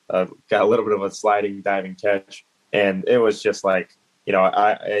make got a little bit of a sliding diving catch. And it was just like,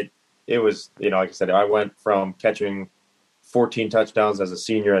 it was, like I said, I went from catching 14 touchdowns as a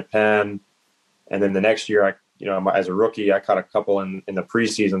senior at Penn. And then the next year, as a rookie, I caught a couple in the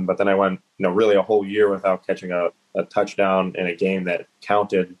preseason, but then I went, really a whole year without catching a touchdown in a game that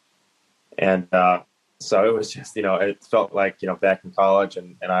counted. And so it was just, it felt like, back in college,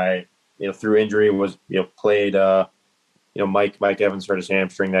 and I, through injury was, played, Mike Evans hurt his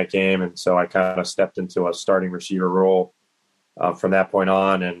hamstring that game. And so I kind of stepped into a starting receiver role from that point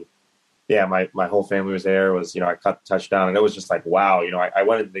on. And yeah, my whole family was there. I caught the touchdown, and it was just like, wow, I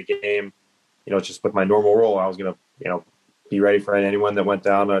went into the game, just with my normal role. I was going to, be ready for anyone that went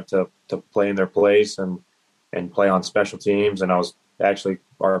down to play in their place and play on special teams. And I was actually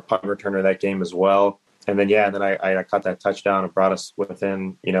our punt returner that game as well. And then, I caught that touchdown and brought us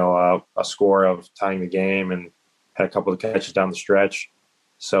within, a score of tying the game, and had a couple of catches down the stretch.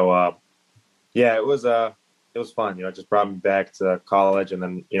 So, it was fun. It just brought me back to college. And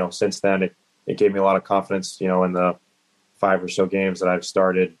then, since then, it gave me a lot of confidence, in the 5 or so games that I've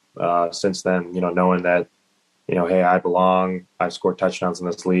started since then, knowing that, hey, I belong. I've scored touchdowns in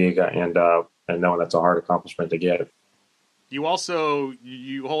this league, and knowing that's a hard accomplishment to get. You also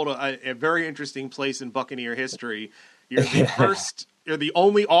hold a very interesting place in Buccaneer history. You're the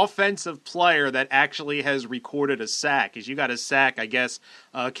only offensive player that actually has recorded a sack. As you got a sack, I guess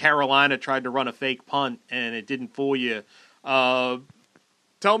Carolina tried to run a fake punt and it didn't fool you.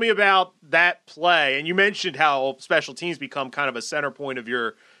 Tell me about that play. And you mentioned how special teams become kind of a center point of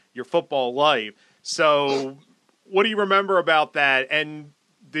your football life. So what do you remember about that? And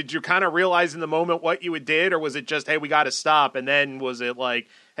did you kind of realize in the moment what you did, or was it just, hey, we got to stop? And then was it like,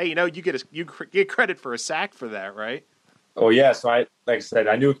 hey, you get credit for a sack for that, right? Oh yeah. So like I said,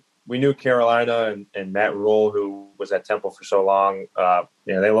 we knew Carolina and Matt Rule, who was at Temple for so long.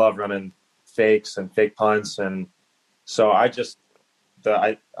 They love running fakes and fake punts, and so I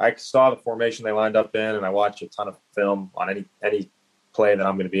saw the formation they lined up in, and I watched a ton of film on any play that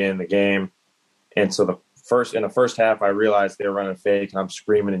I'm going to be in the game. And so in the first half, I realized they were running a fake, and I'm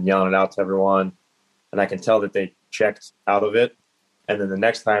screaming and yelling it out to everyone. And I can tell that they checked out of it. And then the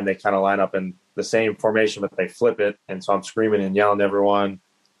next time they kind of line up in the same formation, but they flip it. And so I'm screaming and yelling at everyone.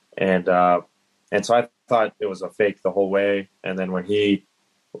 And so I thought it was a fake the whole way. And then when he,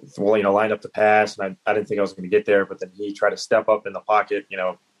 lined up to pass, and I didn't think I was going to get there, but then he tried to step up in the pocket,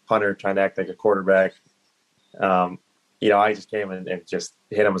 punter, trying to act like a quarterback. I just came and just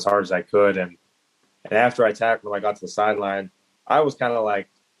hit him as hard as I could. And after I tackled him, I got to the sideline. I was kind of like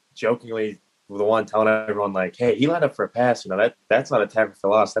jokingly the one telling everyone like, "Hey, he lined up for a pass. That's not a tackle for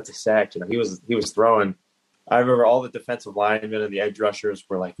loss. That's a sack." He was throwing. I remember all the defensive linemen and the edge rushers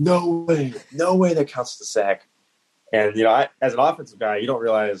were like, "No way that counts as a sack." And as an offensive guy, you don't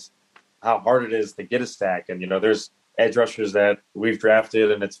realize how hard it is to get a sack. And there's edge rushers that we've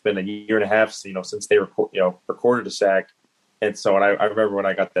drafted, and it's been a year and a half, since they recorded a sack. And so I remember when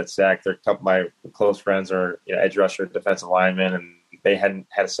I got that sack, a couple of my close friends are edge rusher, defensive linemen, and they hadn't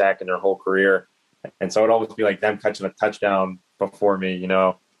had a sack in their whole career. And so it'd almost be like them catching a touchdown before me,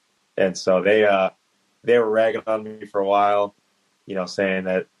 And so they were ragging on me for a while, saying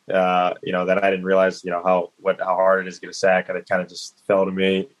that that I didn't realize how hard it is to get a sack, and it kind of just fell to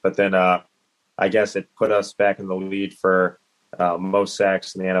me. But then I guess it put us back in the lead for most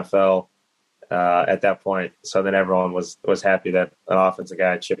sacks in the NFL at that point. So then everyone was happy that an offensive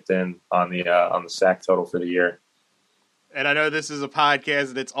guy chipped in on the sack total for the year. And I know this is a podcast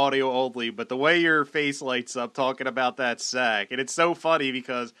and it's audio only, but the way your face lights up talking about that sack, and it's so funny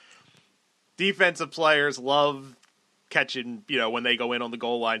because defensive players love catching, when they go in on the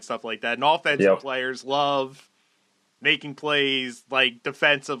goal line, stuff like that. And offensive players love making plays like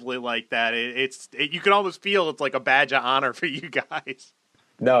defensively like that. You can almost feel it's like a badge of honor for you guys.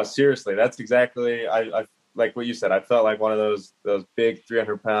 No, seriously, that's exactly. I like what you said. I felt like one of those big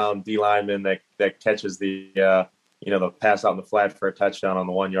 300-pound D linemen that catches the pass out in the flat for a touchdown on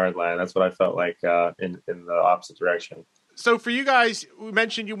the 1 yard line. That's what I felt like in the opposite direction. So for you guys, we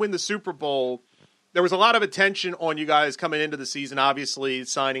mentioned you win the Super Bowl. There was a lot of attention on you guys coming into the season, obviously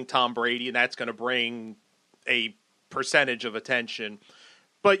signing Tom Brady, and that's going to bring a percentage of attention.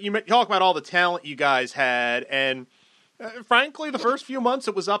 But you talk about all the talent you guys had, and frankly, the first few months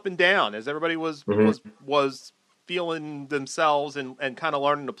it was up and down as everybody was feeling themselves and kind of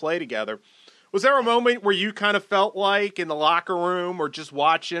learning to play together. Was there a moment where you kind of felt like in the locker room or just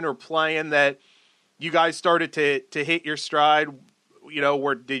watching or playing that you guys started to hit your stride?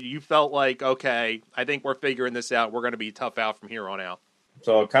 Where did you felt like, okay, I think we're figuring this out. We're going to be tough out from here on out.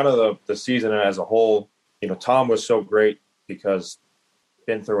 So kind of the season as a whole, Tom was so great because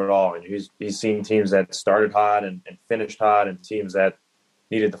been through it all, and he's seen teams that started hot and finished hot, and teams that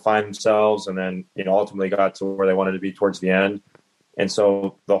needed to find themselves, and then ultimately got to where they wanted to be towards the end. And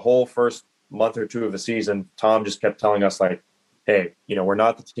so the whole first month or two of the season, Tom just kept telling us like, hey, we're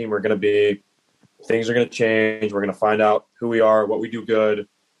not the team we're going to be. Things are going to change. We're going to find out who we are, what we do good.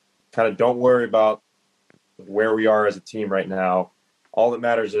 Kind of don't worry about where we are as a team right now. All that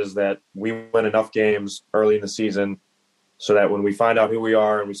matters is that we win enough games early in the season so that when we find out who we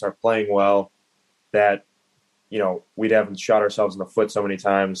are and we start playing well, that, we haven't shot ourselves in the foot so many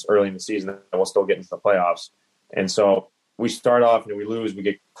times early in the season that we'll still get into the playoffs. And so we start off and we lose, we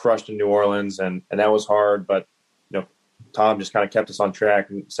get crushed in New Orleans, and that was hard. But, Tom just kind of kept us on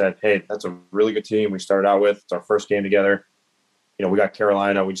track and said, hey, that's a really good team we started out with. It's our first game together. We got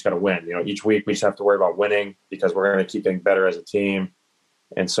Carolina. We just got to win. Each week we just have to worry about winning because we're going to keep getting better as a team.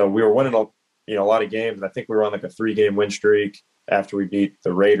 And so we were winning a lot of games. And I think we were on like a 3-game win streak after we beat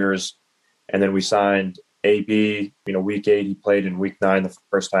the Raiders. And then we signed AB, week 8. He played in week 9 the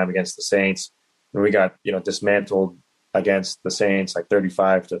first time against the Saints. And we got, dismantled against the Saints like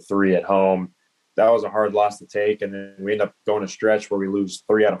 35-3 at home. That was a hard loss to take. And then we end up going a stretch where we lose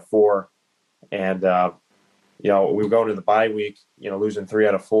 3 out of 4. And, we were going to the bye week, losing 3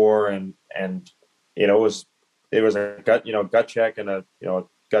 out of 4. And it was a gut check and a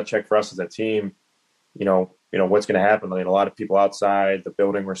gut check for us as a team. What's going to happen? I mean, a lot of people outside the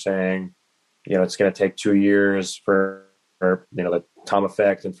building were saying, it's going to take 2 years for the Tom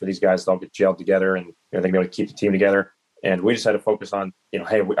effect and for these guys to all get gelled together and they're going to be able to keep the team together. And we just had to focus on,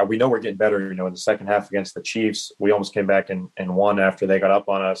 hey, we know we're getting better. In the second half against the Chiefs, we almost came back and won after they got up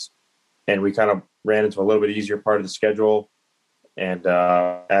on us. And we kind of ran into a little bit easier part of the schedule. And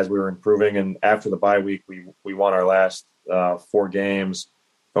as we were improving, and after the bye week, we won our last 4 games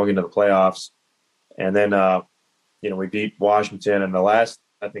going into the playoffs. And then, we beat Washington. And the last,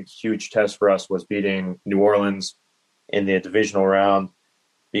 I think, huge test for us was beating New Orleans in the divisional round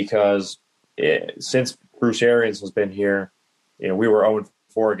because since Bruce Arians has been here, we were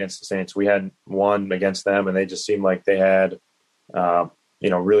 0-4 against the Saints. We hadn't won against them, and they just seemed like they had,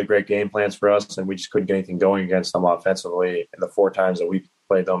 really great game plans for us, and we just couldn't get anything going against them offensively in the 4 times that we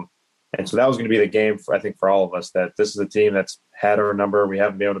played them. And so that was going to be the game, for all of us, that this is a team that's had our number. We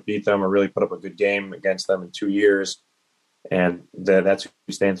haven't been able to beat them or really put up a good game against them in 2 years. And that's who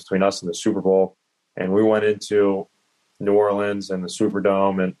stands between us and the Super Bowl. And we went into New Orleans and the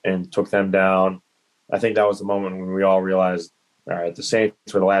Superdome and took them down. I think that was the moment when we all realized, all right, the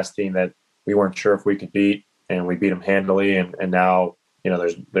Saints were the last team that we weren't sure if we could beat, and we beat them handily. And now,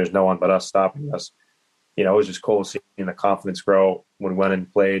 there's no one but us stopping us. It was just cool seeing the confidence grow when we went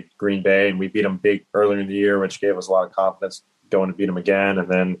and played Green Bay, and we beat them big earlier in the year, which gave us a lot of confidence going to beat them again. And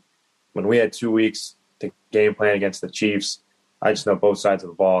then when we had 2 weeks to game plan against the Chiefs, I just know both sides of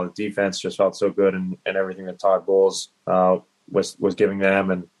the ball. The defense just felt so good, and everything that Todd Bowles was giving them.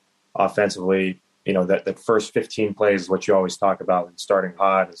 And offensively, that first 15 plays is what you always talk about, and starting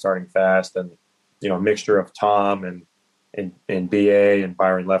hot and starting fast, and a mixture of Tom and BA and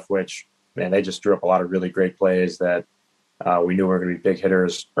Byron Leftwich. Man, they just drew up a lot of really great plays that we knew were going to be big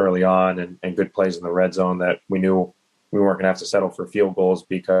hitters early on, and good plays in the red zone that we knew we weren't going to have to settle for field goals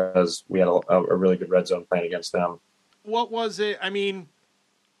because we had a really good red zone plan against them. What was it? I mean,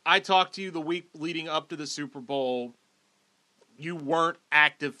 I talked to you the week leading up to the Super Bowl. You weren't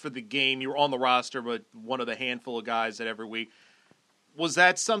active for the game. You were on the roster, but one of the handful of guys that every week. Was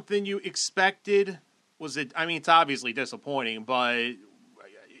that something you expected? Was it? I mean, it's obviously disappointing, but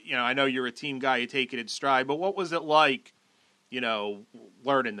I know you're a team guy. You take it in stride. But what was it like,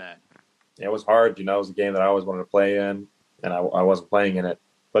 learning that? It was hard. It was a game that I always wanted to play in, and I wasn't playing in it.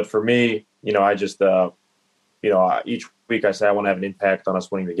 But for me, I just each week I say I want to have an impact on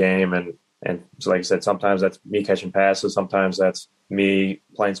us winning the game. And so, like I said, sometimes that's me catching passes. Sometimes that's me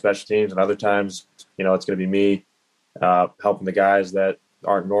playing special teams. And other times, it's going to be me helping the guys that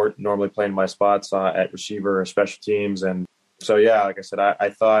aren't normally playing my spots at receiver or special teams. And so, yeah, like I said, I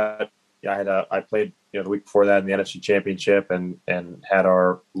thought I played, the week before that in the NFC Championship and had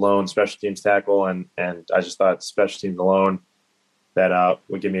our lone special teams tackle. And I just thought special teams alone that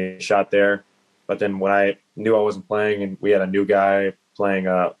would give me a shot there. But then when I knew I wasn't playing and we had a new guy playing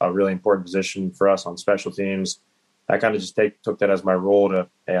a really important position for us on special teams, I kind of just took that as my role to,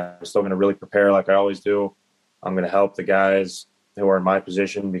 hey, I'm still going to really prepare like I always do. I'm going to help the guys who are in my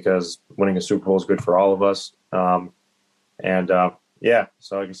position because winning a Super Bowl is good for all of us. So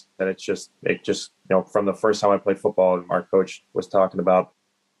like I said, it just from the first time I played football, our coach was talking about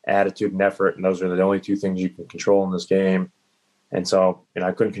attitude and effort, and those are the only 2 things you can control in this game. And so,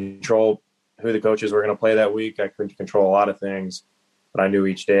 I couldn't control who the coaches were going to play that week. I couldn't control a lot of things, but I knew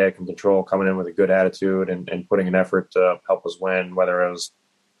each day I can control coming in with a good attitude and putting an effort to help us win, whether it was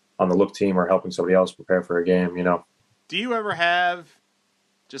on the look team or helping somebody else prepare for a game, Do you ever have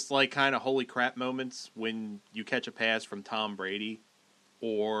just like kind of holy crap moments when you catch a pass from Tom Brady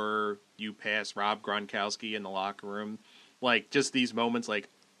or you pass Rob Gronkowski in the locker room? Like just these moments, like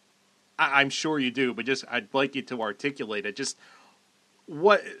I'm sure you do, but just I'd like you to articulate it. Just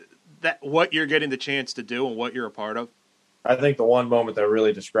what you're getting the chance to do and what you're a part of. I think the one moment that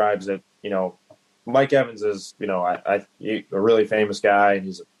really describes it, Mike Evans is, he's a really famous guy and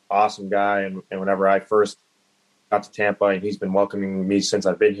he's an awesome guy. And whenever I first got to Tampa and he's been welcoming me since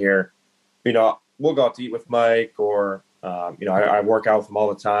I've been here, we'll go out to eat with Mike or, I work out with him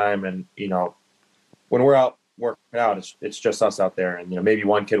all the time. And, when we're out working out, it's just us out there. And, maybe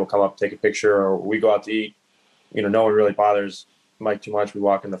one kid will come up, take a picture, or we go out to eat. No one really bothers Mike too much. We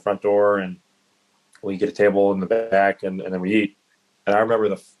walk in the front door and we get a table in the back and then we eat. And I remember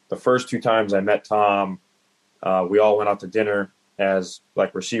the first 2 times I met Tom, we all went out to dinner as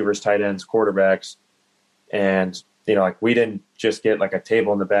like receivers, tight ends, quarterbacks. And, we didn't just get like a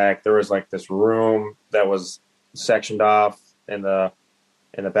table in the back. There was like this room that was sectioned off in the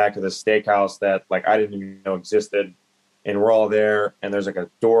back of the steakhouse that like I didn't even know existed. And we're all there and there's like a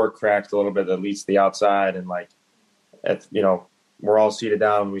door cracked a little bit that leads to the outside. And like, we're all seated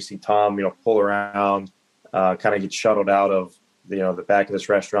down. We see Tom, pull around, kind of get shuttled out of, the back of this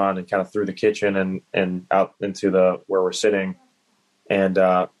restaurant and kind of through the kitchen and out into where we're sitting. And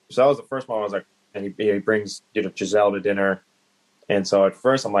so that was the first one I was like, and he brings Giselle to dinner. And so at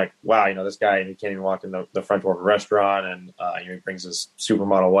first I'm like, wow, this guy, he can't even walk in the front door of a restaurant. And he brings his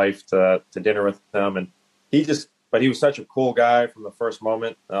supermodel wife to dinner with him. And he was such a cool guy from the first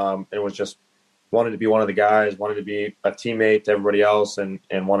moment. It was just, wanted to be one of the guys, wanted to be a teammate to everybody else and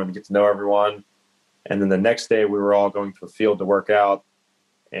wanted to get to know everyone. And then the next day we were all going to a field to work out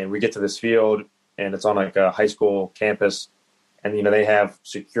and we get to this field and it's on like a high school campus. And, they have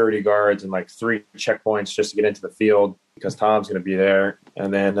security guards and like 3 checkpoints just to get into the field. because Tom's going to be there.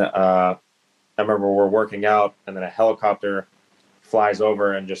 And then I remember we're working out, and then a helicopter flies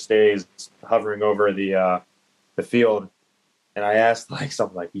over and just stays hovering over the field. And I asked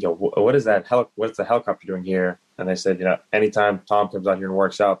something like, yo, what is that? What's the helicopter doing here? And they said, anytime Tom comes out here and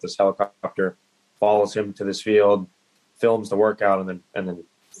works out, this helicopter follows him to this field, films the workout, and then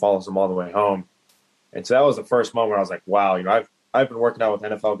follows him all the way home. And so that was the first moment I was like, wow, I've been working out with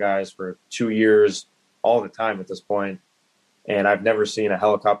NFL guys for 2 years all the time at this point, and I've never seen a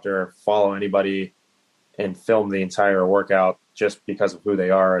helicopter follow anybody and film the entire workout just because of who they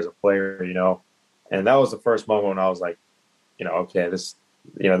are as a player, And that was the first moment when I was like, okay, this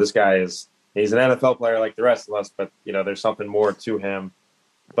guy he's an NFL player like the rest of us, but, there's something more to him.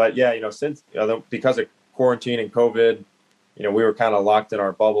 But yeah, since, because of quarantine and COVID, we were kind of locked in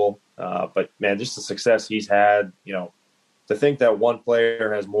our bubble. But man, just the success he's had, to think that one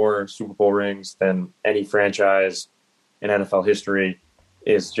player has more Super Bowl rings than any franchise in NFL history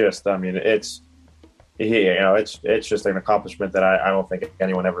is just, it's just an accomplishment that I don't think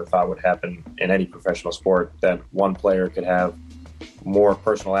anyone ever thought would happen in any professional sport, that one player could have more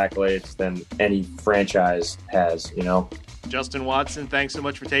personal accolades than any franchise has, Justin Watson, thanks so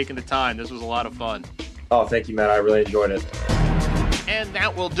much for taking the time. This was a lot of fun. Oh, thank you, Matt. I really enjoyed it. And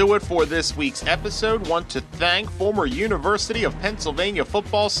that will do it for this week's episode. Want to thank former University of Pennsylvania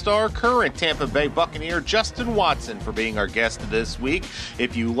football star, current Tampa Bay Buccaneer Justin Watson for being our guest this week.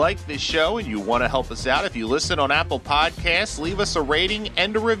 If you like this show and you want to help us out, if you listen on Apple Podcasts, leave us a rating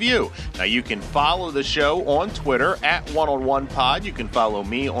and a review. Now, you can follow the show on Twitter at OneOnOnePod. You can follow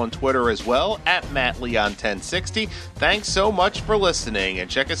me on Twitter as well at MattLeon1060. Thanks so much for listening, and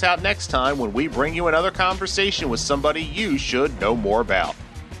check us out next time when we bring you another conversation with somebody you should know more about.